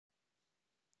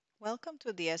Welcome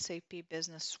to the SAP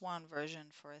Business One version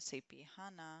for SAP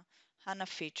HANA, HANA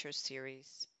Feature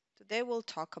Series. Today we'll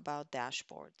talk about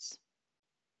dashboards.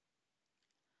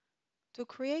 To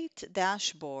create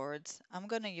dashboards, I'm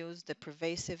going to use the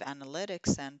Pervasive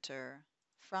Analytics Center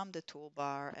from the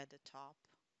toolbar at the top.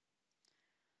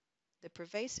 The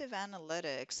Pervasive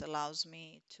Analytics allows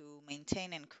me to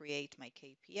maintain and create my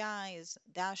KPIs,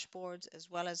 dashboards, as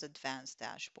well as advanced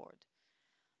dashboard.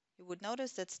 You would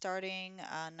notice that starting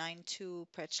 9.2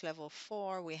 patch level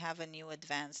 4, we have a new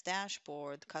advanced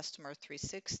dashboard, Customer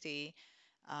 360,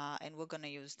 and we're going to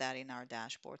use that in our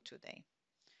dashboard today.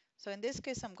 So in this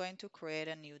case, I'm going to create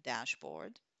a new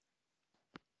dashboard.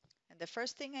 And the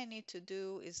first thing I need to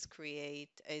do is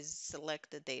select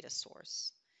the data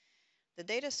source. The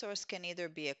data source can either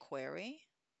be a query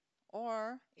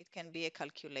or it can be a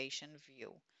calculation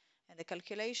view. And the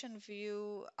calculation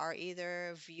view are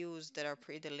either views that are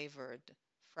pre-delivered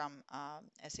from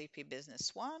SAP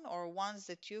Business One or ones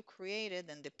that you created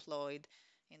and deployed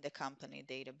in the company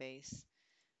database.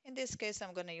 In this case,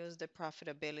 I'm going to use the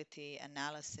profitability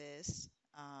analysis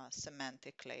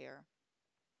semantic layer.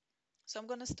 So I'm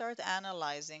going to start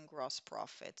analyzing gross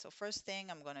profit. So first thing,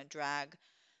 I'm going to drag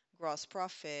gross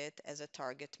profit as a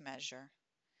target measure.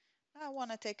 I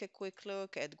want to take a quick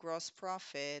look at gross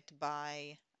profit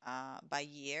by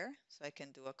year so I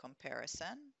can do a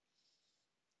comparison.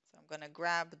 So I'm going to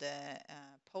grab the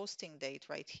posting date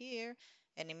right here,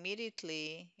 and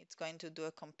immediately it's going to do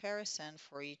a comparison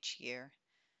for each year.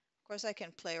 Of course, I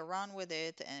can play around with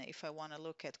it, and if I want to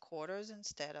look at quarters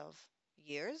instead of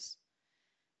years.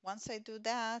 Once I do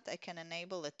that, I can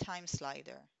enable a time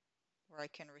slider where I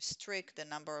can restrict the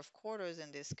number of quarters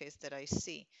in this case that I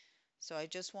see. So I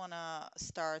just want to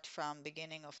start from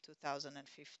beginning of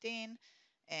 2015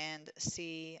 and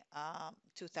see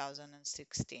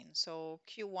 2016. So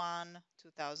Q1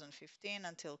 2015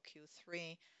 until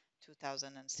Q3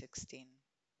 2016.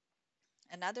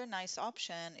 Another nice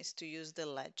option is to use the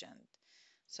legend.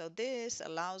 So this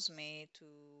allows me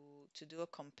to do a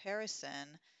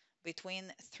comparison between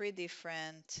three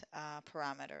different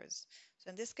parameters. So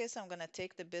in this case, I'm going to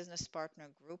take the business partner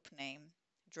group name,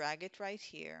 drag it right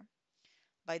here.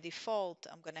 By default,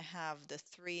 I'm going to have the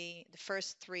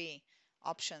first three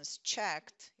options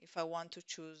checked. If I want to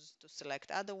choose to select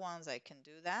other ones, I can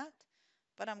do that,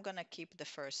 but I'm going to keep the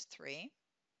first three.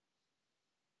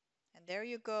 And there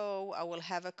you go. I will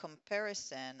have a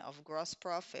comparison of gross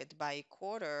profit by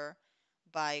quarter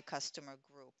by customer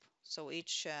group. So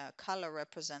each color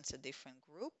represents a different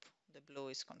group. The blue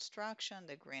is construction,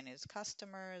 the green is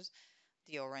customers,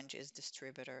 the orange is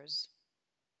distributors.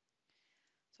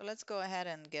 So let's go ahead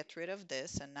and get rid of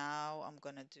this. And now I'm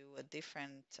going to do a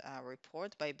different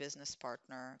report by business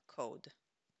partner code.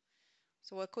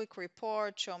 So a quick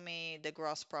report, show me the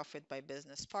gross profit by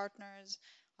business partners.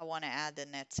 I want to add the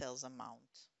net sales amount.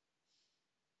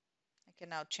 I can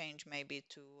now change maybe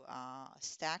to a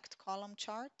stacked column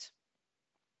chart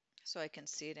so I can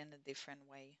see it in a different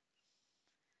way.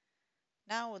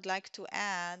 Now I would like to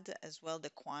add as well the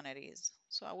quantities.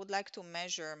 So I would like to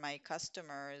measure my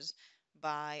customers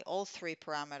by all three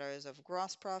parameters of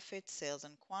gross profit, sales,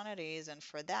 and quantities. And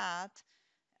for that,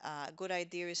 a good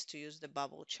idea is to use the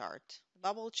bubble chart. The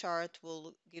bubble chart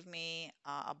will give me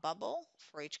a bubble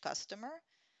for each customer.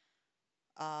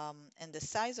 And the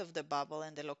size of the bubble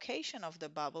and the location of the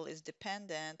bubble is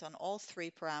dependent on all three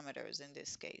parameters in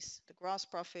this case, the gross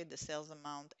profit, the sales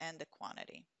amount, and the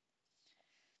quantity.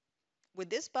 With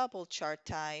this bubble chart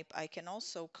type, I can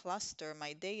also cluster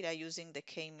my data using the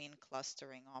k-mean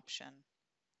clustering option.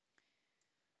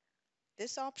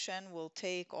 This option will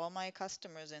take all my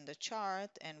customers in the chart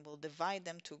and will divide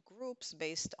them to groups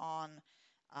based on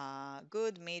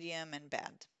good, medium, and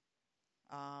bad.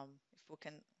 If we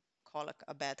can call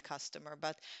a bad customer,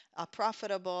 but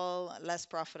profitable, less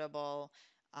profitable,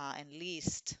 and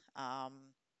least.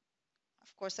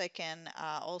 Of course, I can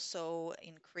also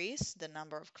increase the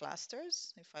number of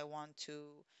clusters if I want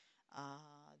to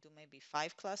do maybe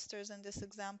 5 clusters in this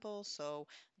example. So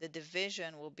the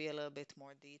division will be a little bit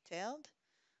more detailed.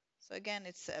 So again,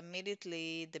 it's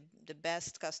immediately the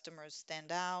best customers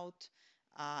stand out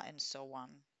and so on.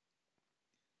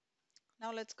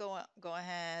 Now let's go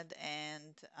ahead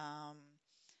and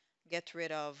get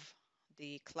rid of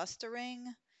the clustering,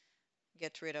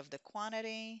 get rid of the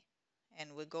quantity,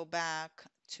 and we go back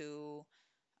to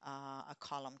a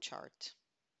column chart.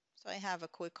 So I have a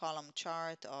quick column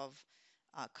chart of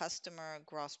customer,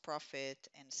 gross profit,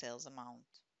 and sales amount.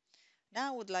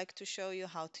 Now I would like to show you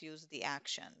how to use the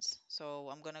actions. So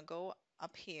I'm going to go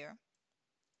up here,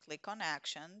 click on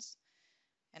actions,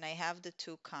 And I have the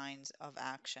two kinds of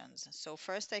actions. So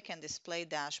first I can display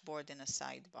dashboard in a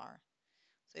sidebar.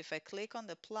 So if I click on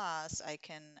the plus, I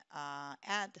can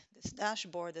add this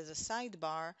dashboard as a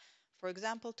sidebar, for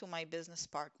example, to my business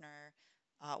partner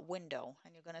window.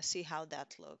 And you're going to see how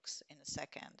that looks in a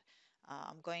second.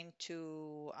 I'm going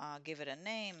to give it a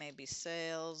name, maybe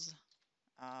sales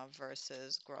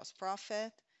versus gross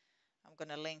profit. I'm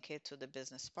going to link it to the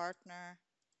business partner.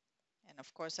 And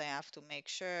of course, I have to make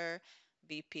sure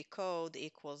BP code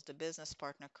equals the business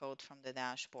partner code from the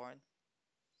dashboard.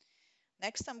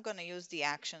 Next, I'm going to use the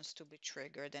actions to be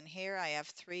triggered. And here I have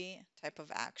three type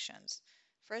of actions.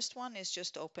 First one is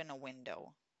just open a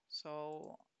window.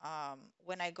 So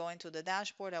when I go into the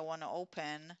dashboard, I want to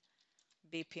open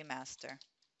BP Master.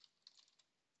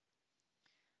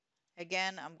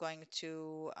 Again, I'm going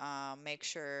to make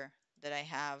sure that I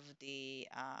have the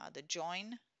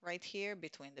join right here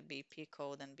between the BP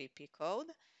code and BP code,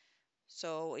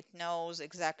 so it knows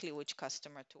exactly which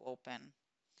customer to open.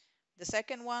 The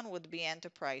second one would be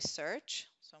enterprise search.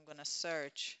 So I'm going to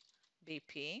search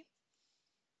BP,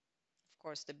 of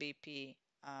course the BP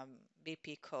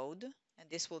code, and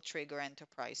this will trigger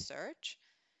enterprise search.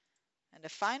 And the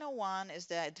final one is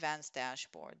the advanced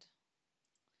dashboard.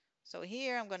 So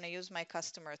here I'm going to use my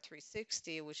customer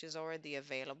 360, which is already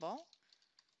available.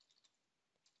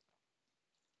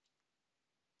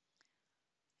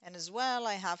 And as well,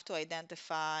 I have to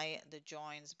identify the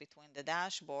joins between the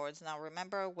dashboards. Now,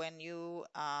 remember, when you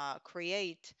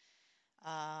create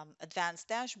advanced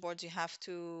dashboards, you have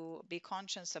to be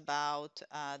conscious about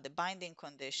the binding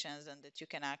conditions and that you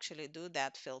can actually do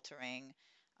that filtering.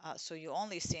 So you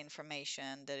only see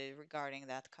information that is regarding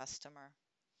that customer.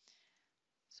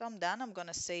 So I'm done. I'm going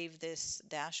to save this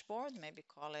dashboard, maybe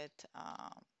call it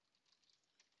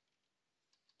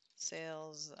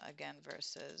sales again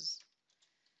versus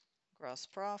gross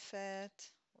profit.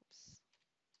 Oops.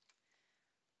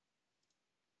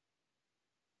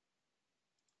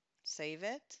 Save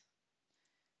it.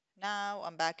 Now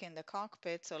I'm back in the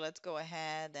cockpit, so let's go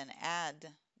ahead and add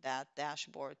that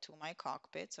dashboard to my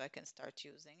cockpit so I can start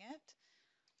using it.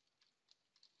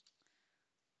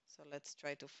 So let's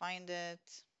try to find it.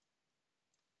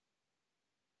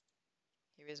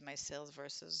 Here is my sales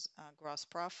versus gross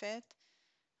profit.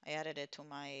 I added it to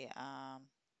my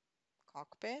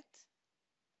cockpit.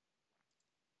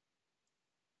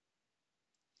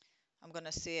 I'm going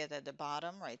to see it at the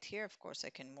bottom right here. Of course, I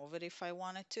can move it if I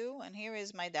wanted to. And here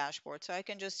is my dashboard. So I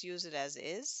can just use it as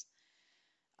is.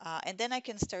 And then I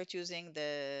can start using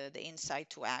the insight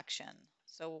to action.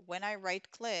 So when I right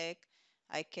click,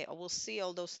 I will see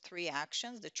all those three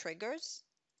actions, the triggers.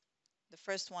 The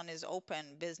first one is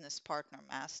open business partner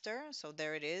master. So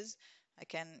there it is. I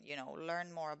can,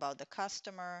 learn more about the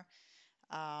customer.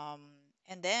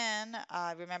 And then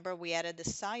remember we added the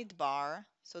sidebar.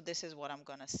 So this is what I'm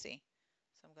going to see.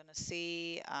 So I'm going to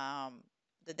see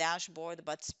the dashboard,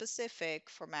 but specific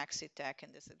for MaxiTech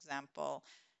in this example.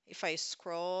 If I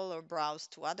scroll or browse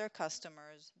to other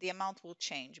customers, the amount will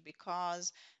change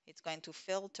because it's going to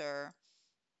filter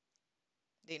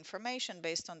the information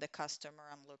based on the customer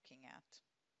I'm looking at.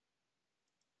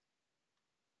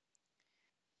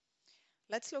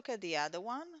 Let's look at the other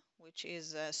one, which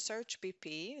is Search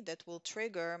BP that will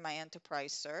trigger my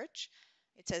enterprise search.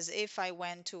 It's as if I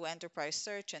went to enterprise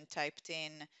search and typed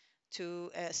in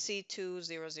to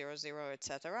C2000,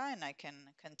 etc., and I can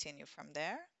continue from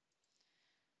there.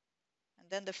 And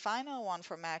then the final one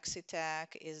for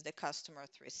MaxiTech is the Customer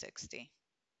 360,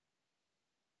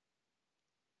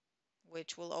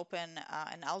 which will open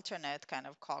an alternate kind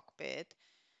of cockpit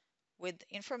with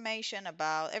information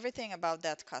about everything about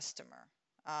that customer.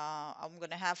 I'm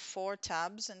going to have 4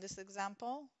 tabs in this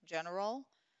example. General,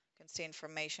 you can see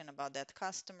information about that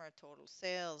customer, total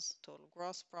sales, total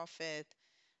gross profit,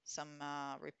 some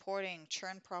reporting,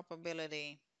 churn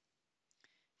probability.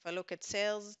 If I look at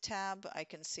sales tab, I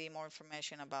can see more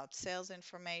information about sales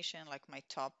information, like my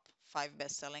top 5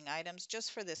 best-selling items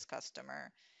just for this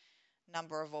customer,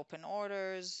 number of open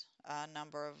orders,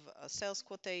 number of sales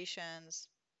quotations.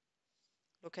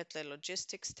 Look at the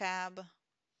logistics tab.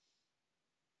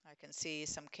 I can see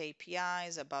some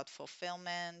KPIs about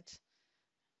fulfillment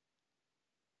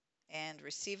and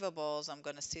receivables. I'm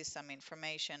going to see some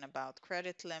information about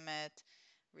credit limit,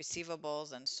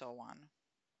 receivables, and so on.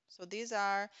 So these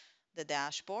are the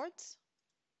dashboards.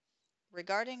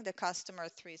 Regarding the Customer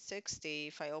 360,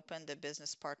 if I open the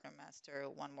Business Partner Master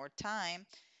one more time,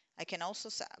 I can also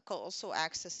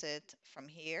access it from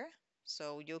here.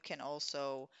 So you can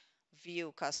also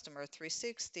view Customer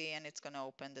 360 and it's going to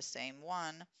open the same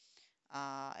one,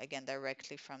 again,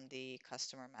 directly from the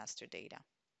Customer Master data.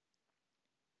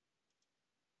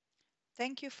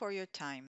 Thank you for your time.